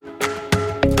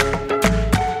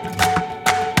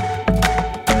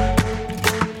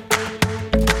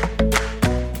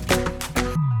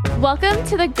Welcome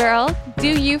to the Girl, Do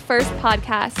You First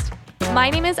podcast. My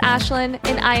name is Ashlyn,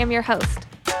 and I am your host.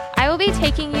 I will be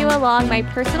taking you along my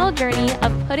personal journey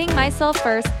of putting myself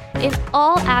first in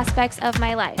all aspects of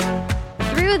my life.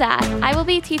 Through that, I will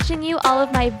be teaching you all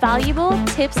of my valuable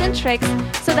tips and tricks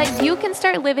so that you can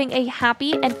start living a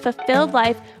happy and fulfilled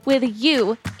life with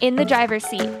you in the driver's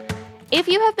seat. If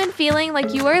you have been feeling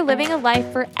like you are living a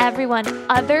life for everyone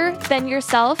other than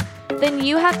yourself, then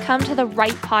you have come to the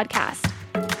right podcast.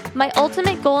 My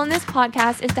ultimate goal in this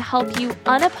podcast is to help you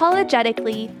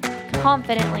unapologetically,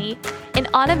 confidently, and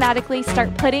automatically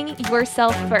start putting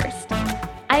yourself first.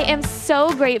 I am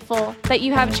so grateful that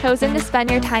you have chosen to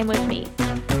spend your time with me.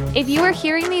 If you are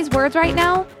hearing these words right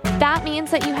now, that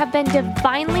means that you have been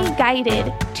divinely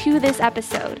guided to this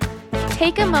episode.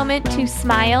 Take a moment to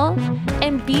smile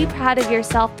and be proud of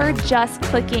yourself for just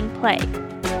clicking play.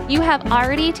 You have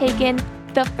already taken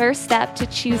the first step to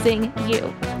choosing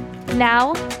you.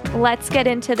 Now, let's get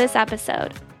into this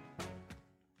episode.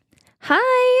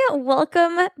 Hi,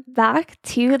 welcome back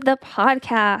to the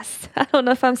podcast. I don't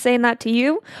know if I'm saying that to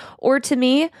you or to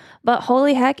me, but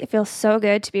holy heck, it feels so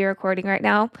good to be recording right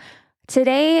now.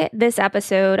 Today, this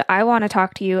episode, I want to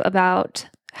talk to you about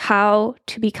how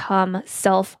to become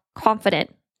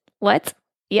self-confident. What?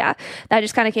 Yeah, that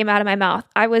just kind of came out of my mouth.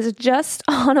 I was just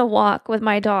on a walk with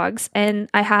my dogs and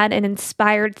I had an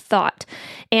inspired thought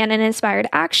and an inspired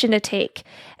action to take.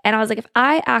 And I was like, if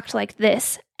I act like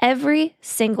this every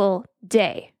single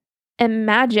day,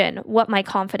 imagine what my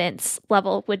confidence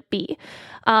level would be.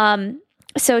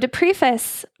 So to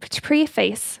preface,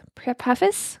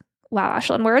 wow,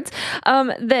 Ashlyn words,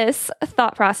 this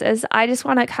thought process, I just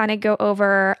want to kind of go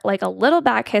over like a little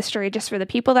back history just for the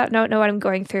people that don't know what I'm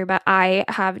going through, but I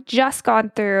have just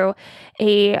gone through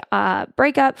a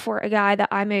breakup for a guy that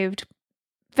I moved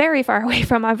very far away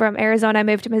from. I'm from Arizona. I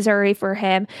moved to Missouri for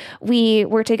him. We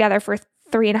were together for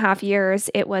 3.5 years.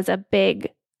 It was a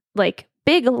big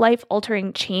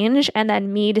life-altering change. And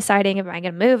then me deciding, am I going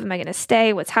to move? Am I going to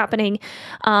stay? What's happening?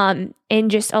 And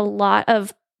just a lot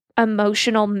of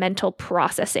emotional, mental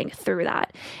processing through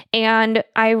that. And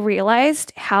I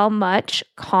realized how much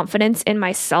confidence in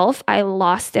myself I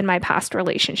lost in my past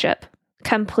relationship.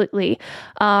 Completely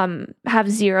have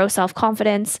zero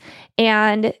self-confidence.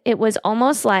 And it was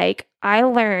almost like I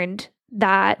learned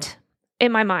that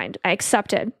in my mind, I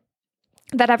accepted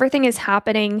that everything is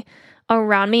happening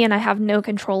around me and I have no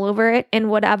control over it. And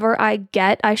whatever I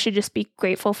get, I should just be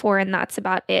grateful for. And that's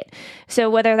about it. So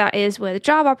whether that is with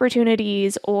job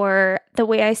opportunities or the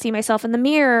way I see myself in the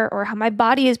mirror or how my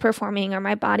body is performing or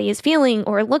my body is feeling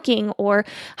or looking or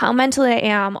how mentally I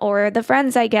am or the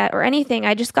friends I get or anything,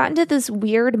 I just got into this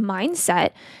weird mindset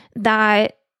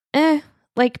that,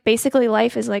 like basically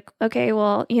life is like, okay,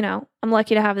 well, I'm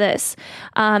lucky to have this.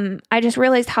 I just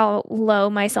realized how low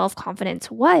my self-confidence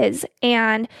was.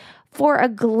 And for a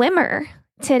glimmer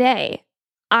today,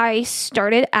 I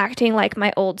started acting like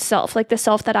my old self, like the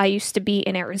self that I used to be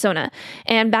in Arizona.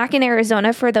 And back in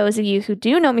Arizona, for those of you who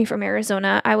do know me from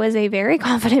Arizona, I was a very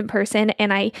confident person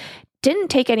and I didn't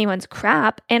take anyone's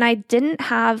crap and I didn't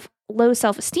have low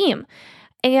self-esteem.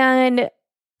 And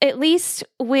at least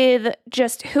with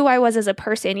just who I was as a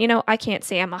person, I can't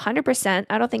say I'm 100%.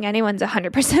 I don't think anyone's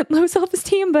 100% low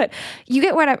self-esteem, but you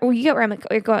get where I'm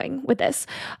going with this.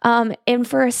 And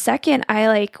for a second,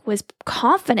 I was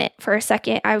confident for a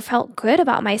second. I felt good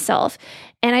about myself.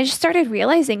 And I just started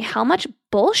realizing how much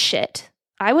bullshit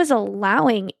I was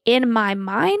allowing in my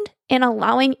mind and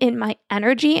allowing in my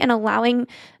energy and allowing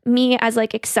me as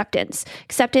acceptance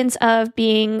of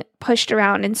being pushed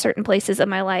around in certain places of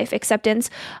my life, acceptance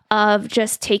of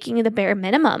just taking the bare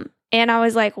minimum. And I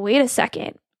was like, wait a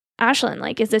second,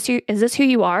 Ashlyn, is this who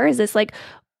you are? Is this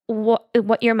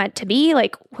what you're meant to be?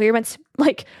 Who you're meant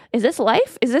to, is this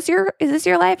life? Is this your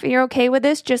life? And you're okay with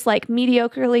this? Just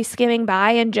mediocrely skimming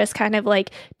by and just kind of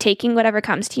taking whatever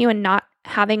comes to you and not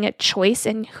having a choice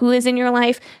in who is in your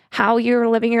life, how you're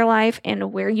living your life,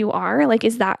 and where you are.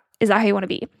 Is that how you want to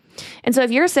be? And so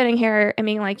if you're sitting here and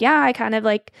being yeah, I'm kind of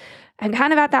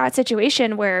at that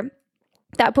situation where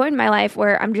that point in my life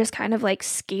where I'm just kind of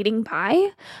skating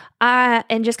by,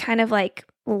 and just kind of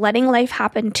letting life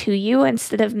happen to you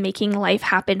instead of making life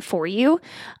happen for you.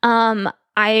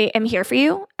 I am here for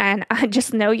you, and I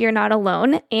just know you're not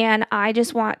alone. And I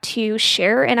just want to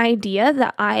share an idea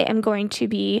that I am going to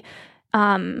be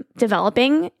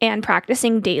developing and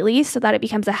practicing daily so that it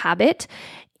becomes a habit.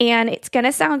 And it's going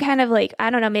to sound kind of I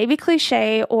don't know, maybe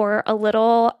cliche or a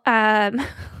little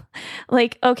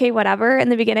okay, whatever in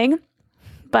the beginning,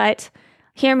 but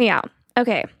hear me out.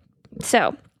 Okay.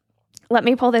 So let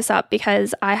me pull this up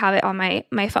because I have it on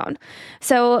my phone.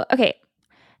 So, okay.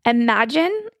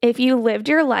 Imagine if you lived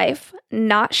your life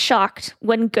not shocked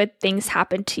when good things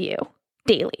happen to you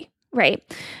daily, right?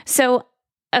 So,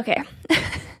 okay.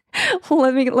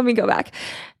 let me go back.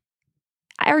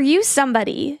 Are you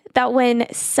somebody that when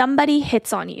somebody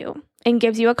hits on you and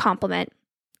gives you a compliment,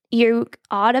 you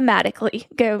automatically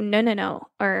go, no,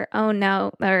 or oh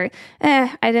no, or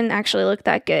I didn't actually look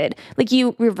that good. Like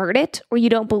you revert it, or you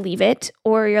don't believe it,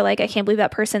 or you're like, I can't believe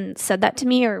that person said that to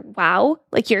me, or wow,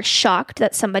 like you're shocked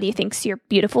that somebody thinks you're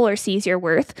beautiful or sees your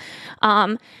worth.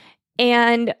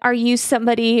 And are you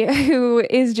somebody who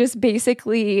is just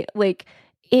basically like,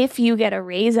 if you get a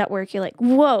raise at work, you're like,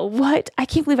 whoa, what? I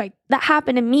can't believe that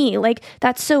happened to me. Like,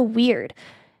 that's so weird.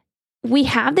 We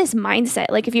have this mindset,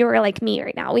 like if you were like me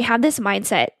right now, we have this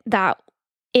mindset that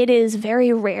it is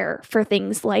very rare for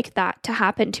things like that to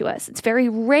happen to us. It's very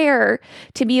rare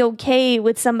to be okay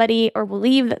with somebody or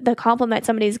believe the compliment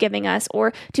somebody's giving us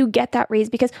or to get that raise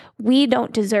because we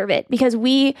don't deserve it, because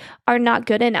we are not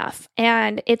good enough.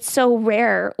 And it's so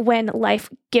rare when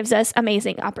life gives us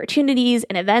amazing opportunities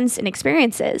and events and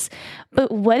experiences.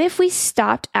 But what if we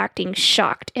stopped acting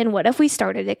shocked? And what if we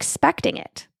started expecting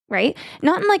it? Right?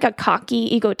 Not in like a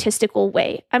cocky, egotistical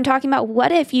way. I'm talking about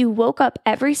what if you woke up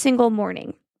every single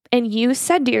morning and you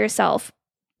said to yourself,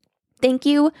 thank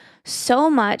you so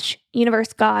much,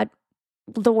 universe, God,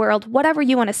 the world, whatever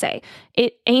you want to say,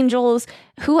 angels,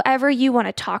 whoever you want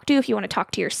to talk to, if you want to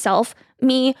talk to yourself,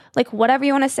 me, like whatever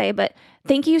you want to say, but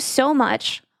thank you so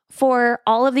much for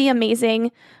all of the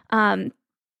amazing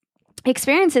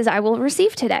experiences I will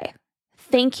receive today.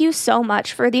 Thank you so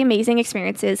much for the amazing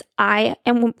experiences I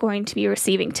am going to be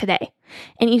receiving today.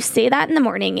 And you say that in the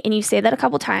morning, and you say that a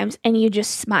couple times, and you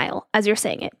just smile as you're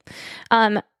saying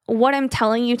it. What I'm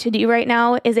telling you to do right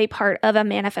now is a part of a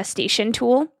manifestation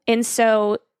tool. And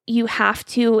so you have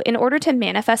to, in order to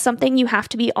manifest something, you have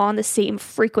to be on the same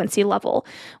frequency level.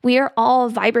 We are all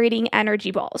vibrating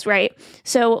energy balls, right?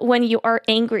 So when you are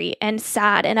angry and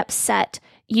sad and upset,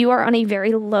 you are on a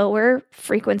very lower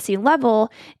frequency level,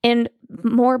 and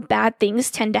more bad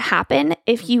things tend to happen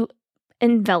if you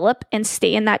envelop and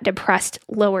stay in that depressed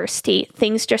lower state.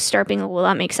 Things just start being, well,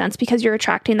 that makes sense because you're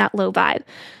attracting that low vibe.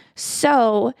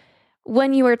 So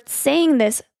when you are saying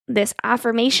this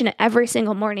affirmation every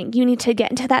single morning, you need to get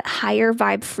into that higher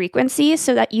vibe frequency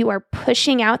so that you are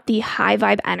pushing out the high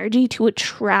vibe energy to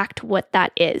attract what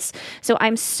that is. So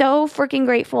I'm so freaking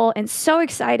grateful and so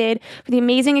excited for the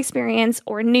amazing experience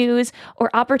or news or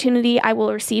opportunity I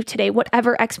will receive today,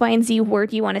 whatever X, Y, and Z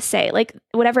word you want to say, like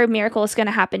whatever miracle is going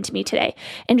to happen to me today.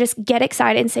 And just get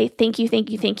excited and say, thank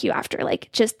you after, like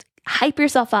just hype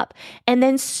yourself up, and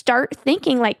then start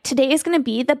thinking like today is going to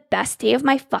be the best day of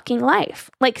my fucking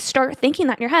life. Like start thinking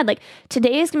that in your head, like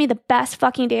today is going to be the best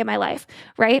fucking day of my life,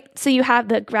 right? So you have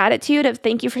the gratitude of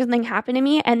thank you for something happened to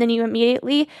me. And then you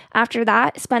immediately after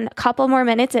that spend a couple more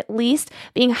minutes at least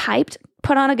being hyped,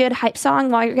 put on a good hype song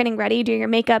while you're getting ready, doing your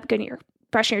makeup,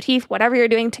 brushing your teeth, whatever you're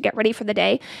doing to get ready for the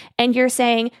day. And you're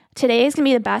saying, today is going to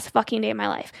be the best fucking day of my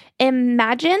life.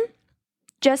 Imagine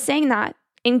just saying that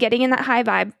and getting in that high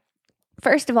vibe.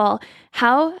 First of all,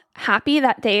 how happy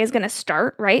that day is going to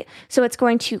start, right? So it's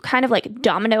going to kind of like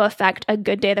domino effect a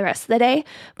good day the rest of the day.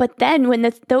 But then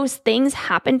when those things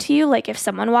happen to you, like if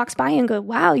someone walks by and go,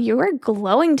 wow, you are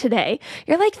glowing today.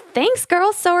 You're like, thanks,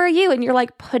 girl. So are you. And you're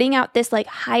like putting out this like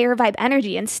higher vibe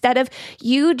energy instead of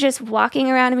you just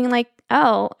walking around and being like,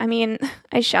 oh, I mean,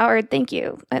 I showered. Thank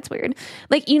you. That's weird.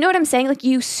 Like, you know what I'm saying? Like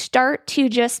you start to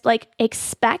just like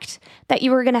expect that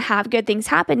you are going to have good things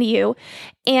happen to you.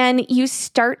 And you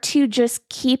start to just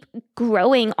keep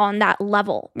growing on that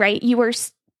level, right? You are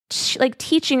like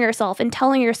teaching yourself and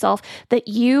telling yourself that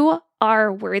you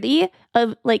are worthy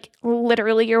of like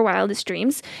literally your wildest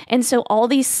dreams. And so all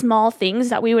these small things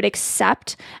that we would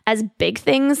accept as big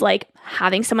things, like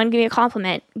having someone give you a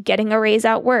compliment, getting a raise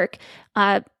at work,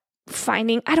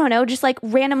 finding, I don't know, just like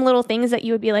random little things that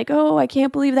you would be like, oh, I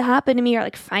can't believe that happened to me, or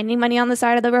like finding money on the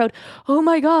side of the road. Oh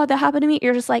my God, that happened to me.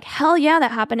 You're just like, hell yeah,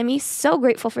 that happened to me. So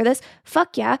grateful for this.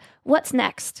 Fuck yeah. What's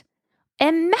next?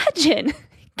 Imagine.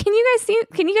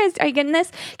 Are you getting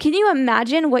this? Can you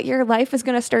imagine what your life is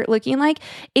going to start looking like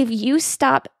if you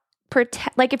stop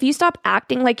if you stop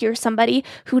acting like you're somebody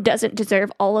who doesn't deserve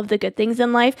all of the good things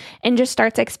in life and just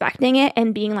starts expecting it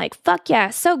and being like, fuck yeah,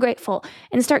 so grateful,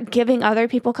 and start giving other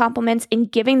people compliments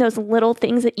and giving those little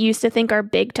things that you used to think are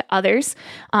big to others,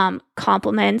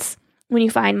 compliments, when you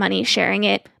find money, sharing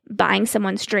it, buying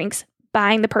someone's drinks,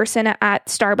 buying the person at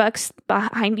Starbucks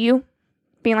behind you,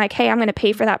 being like, hey, I'm going to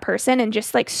pay for that person, and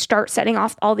just like start setting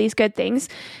off all these good things.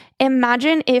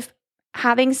 Imagine if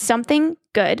having something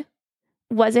good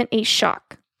wasn't a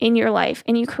shock in your life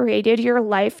and you created your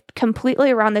life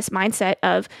completely around this mindset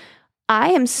of,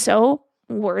 I am so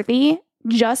worthy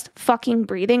just fucking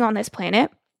breathing on this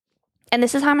planet, and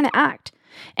this is how I'm going to act.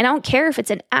 And I don't care if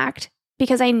it's an act,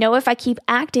 because I know if I keep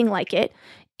acting like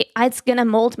it's going to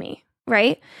mold me,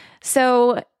 right?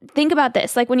 So think about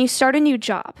this. Like when you start a new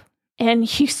job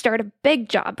and you start a big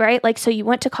job, right? Like, so you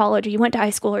went to college or you went to high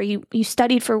school or you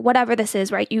studied for whatever this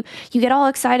is, right? You get all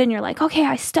excited and you're like, okay,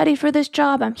 I studied for this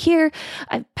job. I'm here.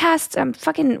 I passed. I'm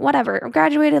fucking whatever. I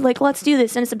graduated. Like, let's do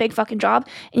this. And it's a big fucking job.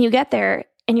 And you get there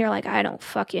and you're like, I don't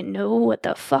fucking know what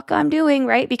the fuck I'm doing,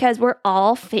 right? Because we're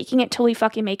all faking it till we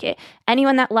fucking make it.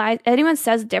 Anyone that lies, anyone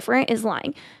says different is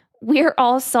lying. We're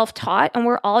all self-taught and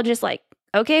we're all just like,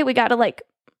 okay, we got to like,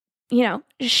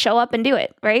 just show up and do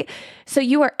it, right? So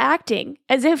you are acting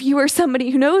as if you are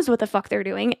somebody who knows what the fuck they're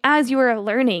doing as you are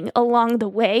learning along the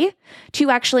way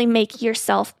to actually make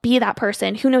yourself be that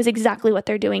person who knows exactly what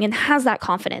they're doing and has that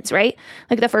confidence, right?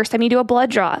 Like the first time you do a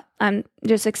blood draw, I'm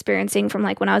just experiencing from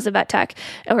like when I was a vet tech,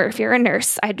 or if you're a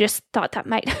nurse, I just thought that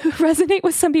might resonate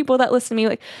with some people that listen to me,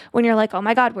 like when you're like, oh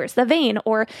my God, where's the vein?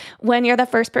 Or when you're the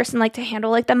first person like to handle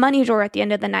like the money drawer at the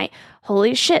end of the night,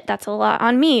 holy shit, that's a lot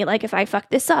on me. Like if I fuck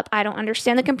this up, I don't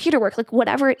understand the computer work, like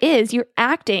whatever it is, you're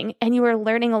acting and you are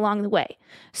learning along the way.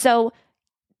 So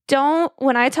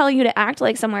when I tell you to act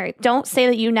like somewhere, don't say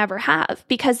that you never have,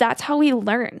 because that's how we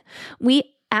learn.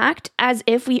 We act as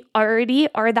if we already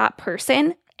are that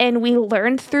person, and we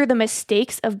learn through the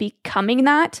mistakes of becoming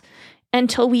that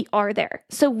until we are there.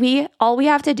 So all we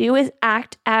have to do is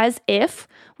act as if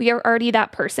we are already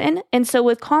that person. And so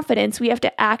with confidence, we have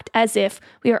to act as if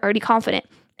we are already confident.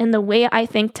 And the way I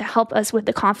think to help us with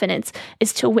the confidence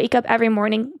is to wake up every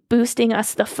morning boosting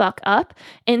us the fuck up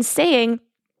and saying,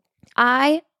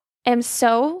 I am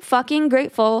so fucking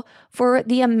grateful for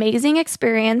the amazing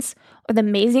experience or the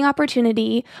amazing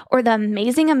opportunity or the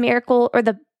amazing miracle or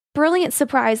the brilliant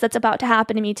surprise that's about to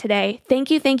happen to me today. Thank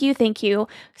you, thank you, thank you.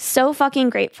 So fucking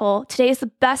grateful. Today is the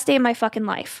best day of my fucking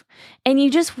life. And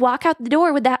you just walk out the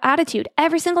door with that attitude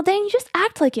every single day and you just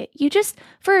act like it. You just,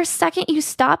 for a second, you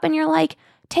stop and you're like,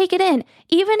 take it in,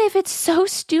 even if it's so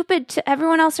stupid to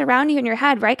everyone else around you in your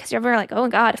head, right? Because you're ever like, oh my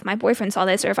God, if my boyfriend saw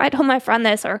this, or if I told my friend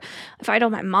this, or if I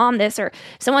told my mom this, or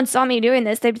someone saw me doing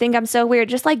this, they'd think I'm so weird.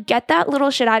 Just like get that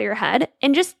little shit out of your head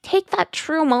and just take that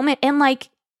true moment and like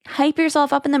hype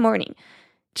yourself up in the morning.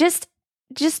 Just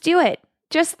do it.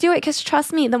 Just do it, because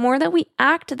trust me, the more that we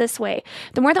act this way,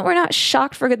 the more that we're not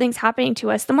shocked for good things happening to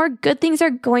us, the more good things are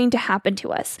going to happen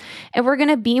to us. And we're going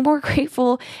to be more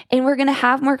grateful, and we're going to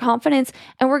have more confidence,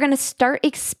 and we're going to start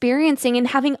experiencing and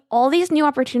having all these new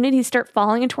opportunities start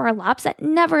falling into our laps that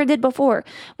never did before.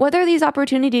 Whether these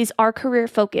opportunities are career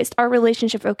focused, are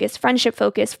relationship focused, friendship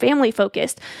focused, family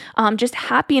focused, just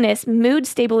happiness, mood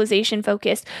stabilization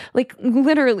focused. Like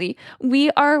literally,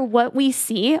 we are what we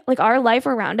see. Like our life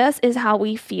around us is how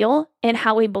we feel and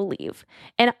how we believe.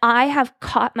 And I have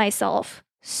caught myself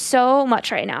so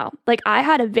much right now. Like I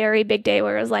had a very big day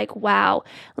where I was like, wow,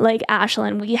 like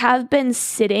Ashlyn, we have been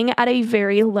sitting at a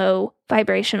very low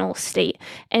vibrational state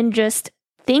and just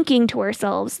thinking to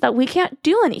ourselves that we can't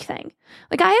do anything.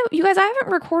 Like you guys, I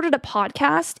haven't recorded a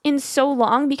podcast in so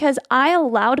long because I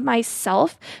allowed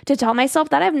myself to tell myself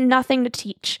that I have nothing to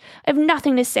teach. I have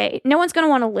nothing to say. No one's going to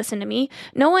want to listen to me.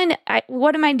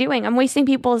 What am I doing? I'm wasting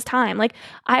people's time.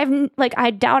 I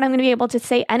doubt I'm going to be able to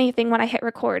say anything when I hit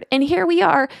record. And here we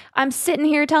are. I'm sitting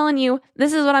here telling you,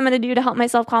 this is what I'm going to do to help my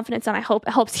self-confidence. And I hope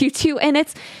it helps you too. And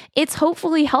it's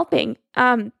hopefully helping.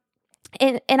 And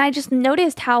I just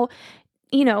noticed how,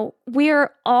 we're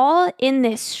all in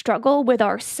this struggle with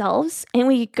ourselves, and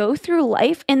we go through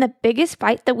life, and the biggest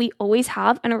fight that we always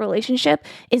have in a relationship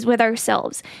is with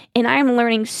ourselves. And I'm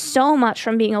learning so much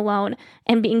from being alone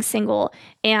and being single.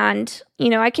 And,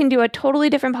 I can do a totally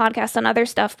different podcast on other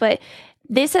stuff, but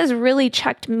this has really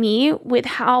checked me with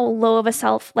how low of a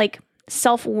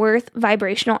self-worth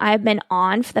vibrational I've been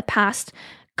on for the past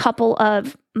couple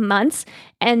of months.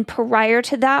 And prior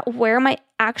to that, where my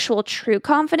actual true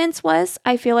confidence was,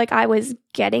 I feel like I was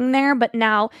getting there. But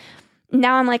now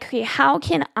I'm like, okay, how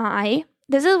can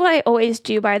this is what I always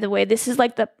do, by the way. This is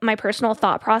like my personal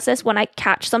thought process when I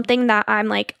catch something that I'm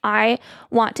like, I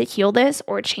want to heal this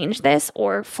or change this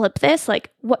or flip this.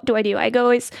 Like, what do? I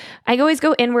always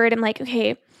go inward. I'm like,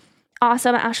 okay,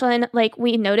 awesome, Ashlyn, like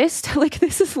we noticed, like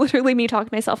this is literally me talking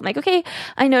to myself. I'm like, okay,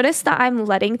 I noticed that I'm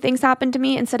letting things happen to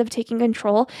me instead of taking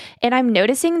control. And I'm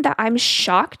noticing that I'm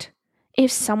shocked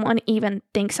if someone even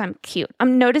thinks I'm cute.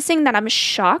 I'm noticing that I'm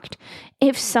shocked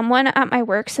if someone at my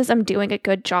work says I'm doing a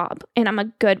good job and I'm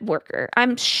a good worker.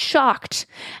 I'm shocked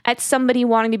at somebody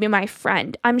wanting to be my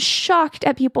friend. I'm shocked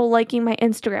at people liking my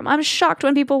Instagram. I'm shocked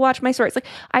when people watch my stories. Like,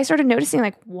 I started noticing,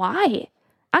 like, why?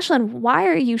 Ashlyn, why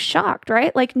are you shocked,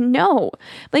 right? Like, no,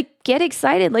 like, get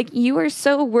excited. Like, you are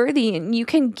so worthy and you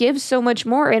can give so much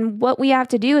more. And what we have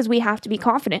to do is we have to be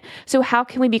confident. So how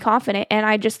can we be confident? And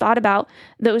I just thought about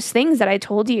those things that I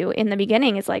told you in the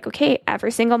beginning. It's like, okay,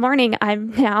 every single morning,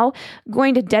 I'm now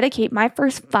going to dedicate my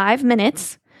first 5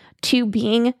 minutes to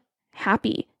being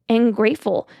happy and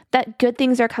grateful that good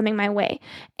things are coming my way.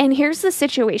 And here's the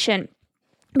situation.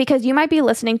 Because you might be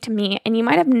listening to me and you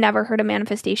might have never heard of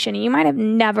manifestation. And you might have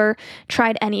never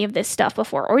tried any of this stuff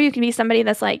before. Or you could be somebody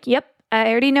that's like, yep, I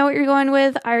already know what you're going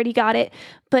with. I already got it.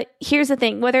 But here's the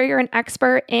thing, whether you're an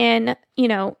expert in,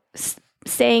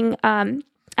 saying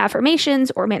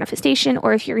affirmations or manifestation,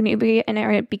 or if you're a newbie and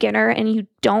a beginner and you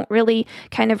don't really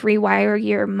kind of rewire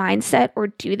your mindset or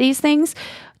do these things,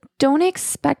 don't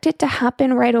expect it to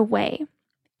happen right away.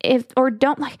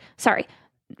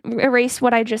 Erase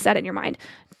what I just said in your mind.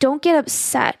 Don't get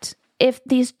upset if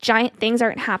these giant things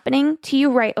aren't happening to you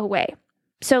right away.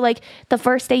 So like the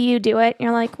first day you do it,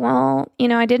 you're like, well,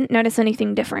 I didn't notice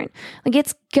anything different. Like,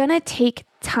 it's gonna take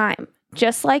time.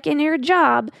 Just like in your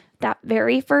job, that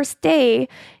very first day,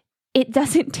 it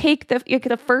doesn't take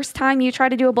the first time you try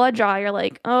to do a blood draw, you're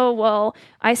like, oh, well,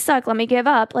 I suck, let me give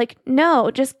up. Like,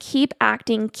 no, just keep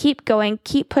acting, keep going,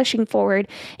 keep pushing forward,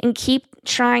 and keep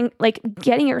trying, like,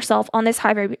 getting yourself on this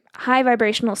high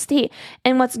vibrational state.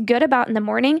 And what's good about in the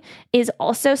morning is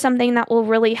also something that will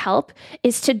really help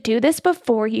is to do this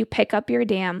before you pick up your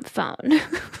damn phone.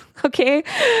 Okay?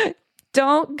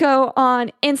 Don't go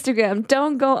on Instagram.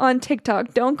 Don't go on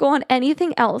TikTok. Don't go on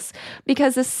anything else,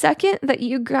 because the second that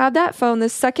you grab that phone, the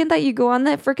second that you go on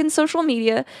that freaking social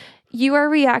media, you are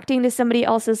reacting to somebody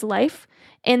else's life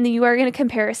and you are in a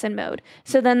comparison mode.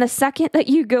 So then the second that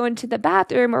you go into the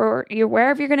bathroom or you're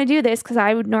wherever you're going to do this, because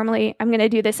I'm going to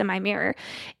do this in my mirror,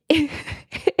 and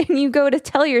you go to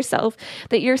tell yourself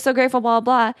that you're so grateful, blah,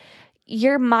 blah,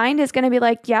 your mind is going to be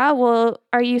like, yeah, well,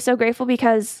 are you so grateful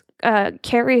because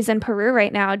Carrie's in Peru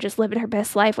right now just living her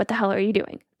best life? What the hell are you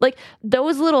doing? Like,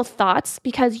 those little thoughts,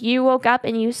 because you woke up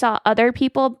and you saw other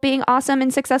people being awesome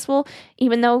and successful,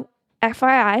 even though,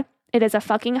 FYI, it is a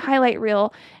fucking highlight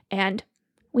reel, and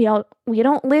we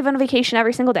don't live on vacation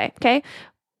every single day, okay?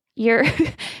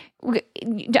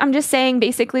 I'm just saying,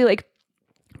 basically, like,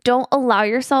 don't allow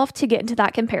yourself to get into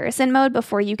that comparison mode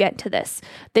before you get to this.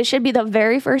 This should be the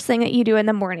very first thing that you do in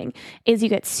the morning, is you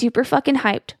get super fucking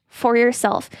hyped for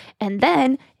yourself. And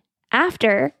then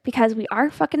after, because we are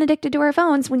fucking addicted to our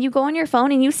phones, when you go on your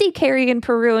phone and you see Carrie in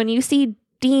Peru and you see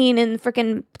Dean in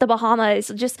freaking the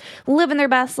Bahamas just living their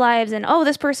best lives, and oh,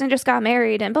 this person just got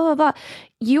married and blah, blah, blah.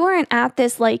 You aren't at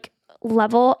this like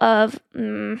level of,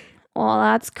 well,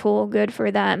 that's cool, good for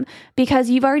them,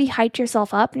 because you've already hyped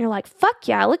yourself up and you're like, fuck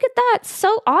yeah, look at that.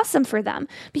 So awesome for them,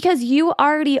 because you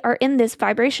already are in this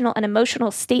vibrational and emotional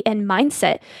state and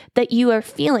mindset that you are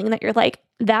feeling that you're like,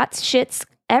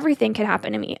 everything can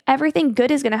happen to me. Everything good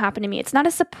is going to happen to me. It's not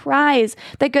a surprise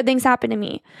that good things happen to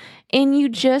me. And you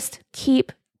just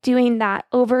keep doing that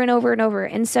over and over and over.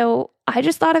 And so I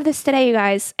just thought of this today, you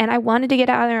guys, and I wanted to get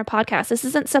out on a podcast. This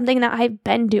isn't something that I've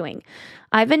been doing.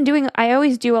 I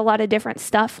always do a lot of different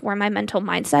stuff for my mental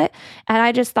mindset. And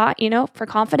I just thought, for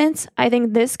confidence, I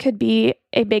think this could be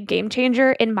a big game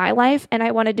changer in my life. And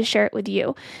I wanted to share it with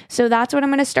you. So that's what I'm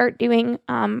going to start doing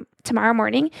tomorrow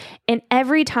morning. And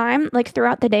every time, like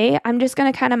throughout the day, I'm just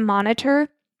going to kind of monitor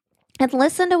and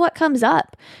listen to what comes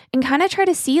up and kind of try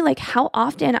to see like how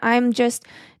often I'm just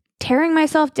tearing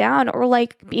myself down or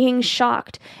like being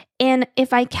shocked. And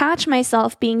if I catch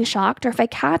myself being shocked, or if I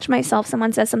catch myself,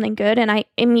 someone says something good and I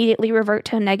immediately revert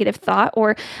to a negative thought,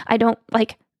 or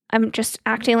I'm just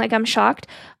acting like I'm shocked,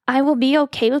 I will be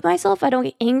okay with myself. I don't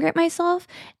get angry at myself.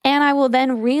 And I will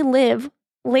then relive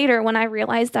later when I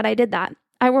realize that I did that.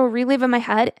 I will relive in my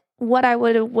head what I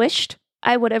would have wished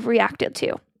I would have reacted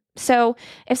to. So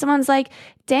if someone's like,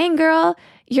 dang girl,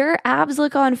 your abs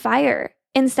look on fire,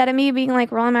 instead of me being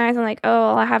like rolling my eyes and like,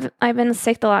 oh, I've been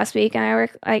sick the last week and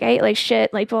I ate like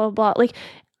shit, like blah, blah, blah. Like,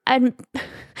 I'm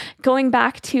going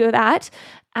back to that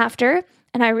after,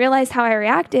 and I realized how I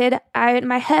reacted. I, in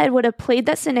my head, would have played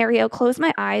that scenario, closed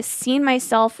my eyes, seen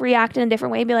myself react in a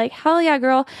different way, be like, hell yeah,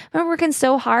 girl, I'm working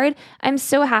so hard. I'm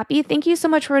so happy. Thank you so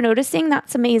much for noticing.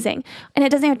 That's amazing. And it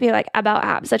doesn't have to be like about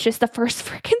abs. That's just the first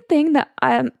freaking thing that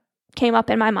came up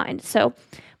in my mind. So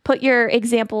put your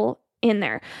example in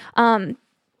there.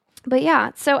 But yeah,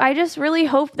 so I just really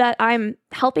hope that I'm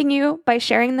helping you by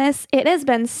sharing this. It has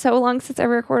been so long since I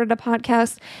recorded a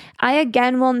podcast. I'm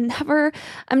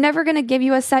never going to give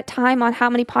you a set time on how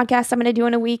many podcasts I'm going to do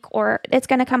in a week, or it's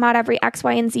going to come out every X,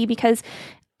 Y, and Z, because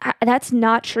that's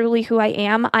not truly who I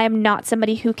am. I am not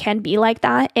somebody who can be like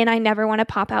that. And I never want to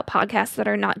pop out podcasts that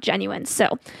are not genuine.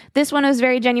 So this one was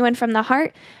very genuine from the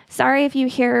heart. Sorry if you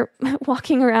hear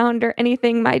walking around or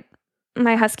anything. My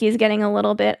husky is getting a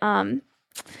little bit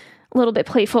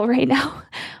playful right now,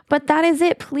 but that is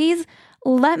it. Please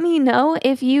let me know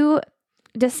if you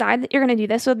decide that you're going to do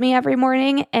this with me every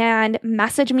morning, and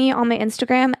message me on my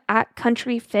Instagram at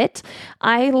countryfit.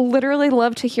 I literally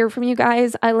love to hear from you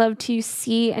guys. I love to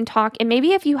see and talk. And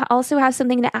maybe if you also have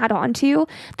something to add on to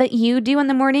that you do in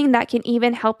the morning that can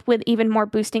even help with even more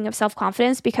boosting of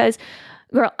self-confidence, because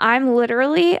girl, I'm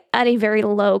literally at a very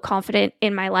low confidence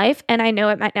in my life, and I know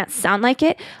it might not sound like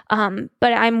it, but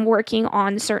I'm working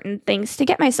on certain things to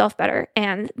get myself better,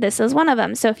 and this is one of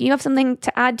them. So if you have something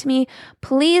to add to me,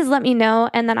 please let me know,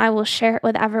 and then I will share it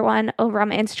with everyone over on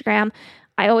my Instagram.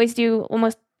 I always do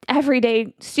almost every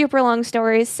day super long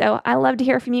stories, so I love to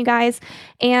hear from you guys.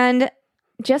 And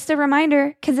just a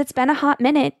reminder, because it's been a hot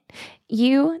minute,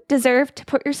 you deserve to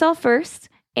put yourself first,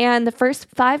 and the first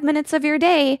 5 minutes of your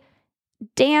day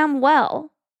damn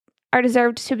well are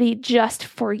deserved to be just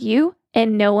for you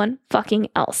and no one fucking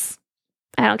else.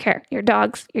 I don't care. Your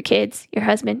dogs, your kids, your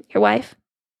husband, your wife,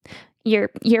 your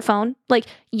phone. Like,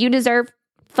 you deserve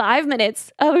 5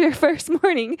 minutes of your first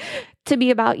morning to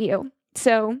be about you.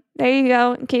 So there you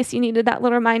go, in case you needed that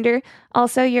little reminder.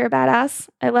 Also, you're a badass.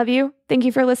 I love you. Thank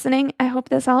you for listening. I hope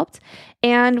this helped.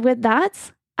 And with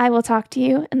that, I will talk to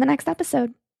you in the next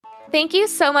episode. Thank you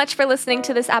so much for listening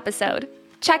to this episode.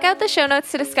 Check out the show notes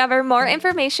to discover more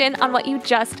information on what you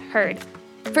just heard.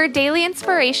 For daily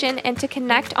inspiration and to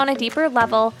connect on a deeper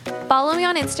level, follow me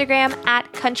on Instagram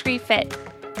at countryfit.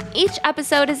 Each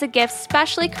episode is a gift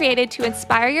specially created to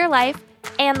inspire your life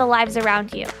and the lives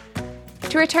around you.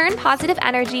 To return positive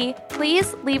energy,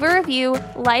 please leave a review,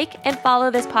 like, and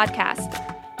follow this podcast.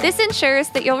 This ensures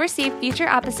that you'll receive future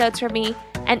episodes from me,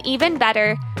 and even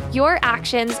better, your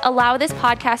actions allow this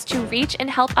podcast to reach and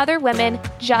help other women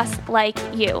just like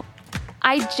you.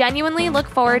 I genuinely look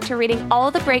forward to reading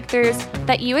all the breakthroughs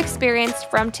that you experienced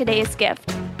from today's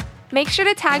gift. Make sure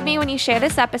to tag me when you share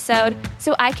this episode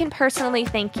so I can personally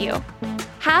thank you.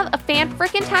 Have a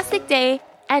fan-frickin-tastic day,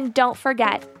 and don't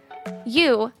forget,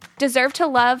 you deserve to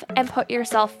love and put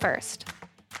yourself first.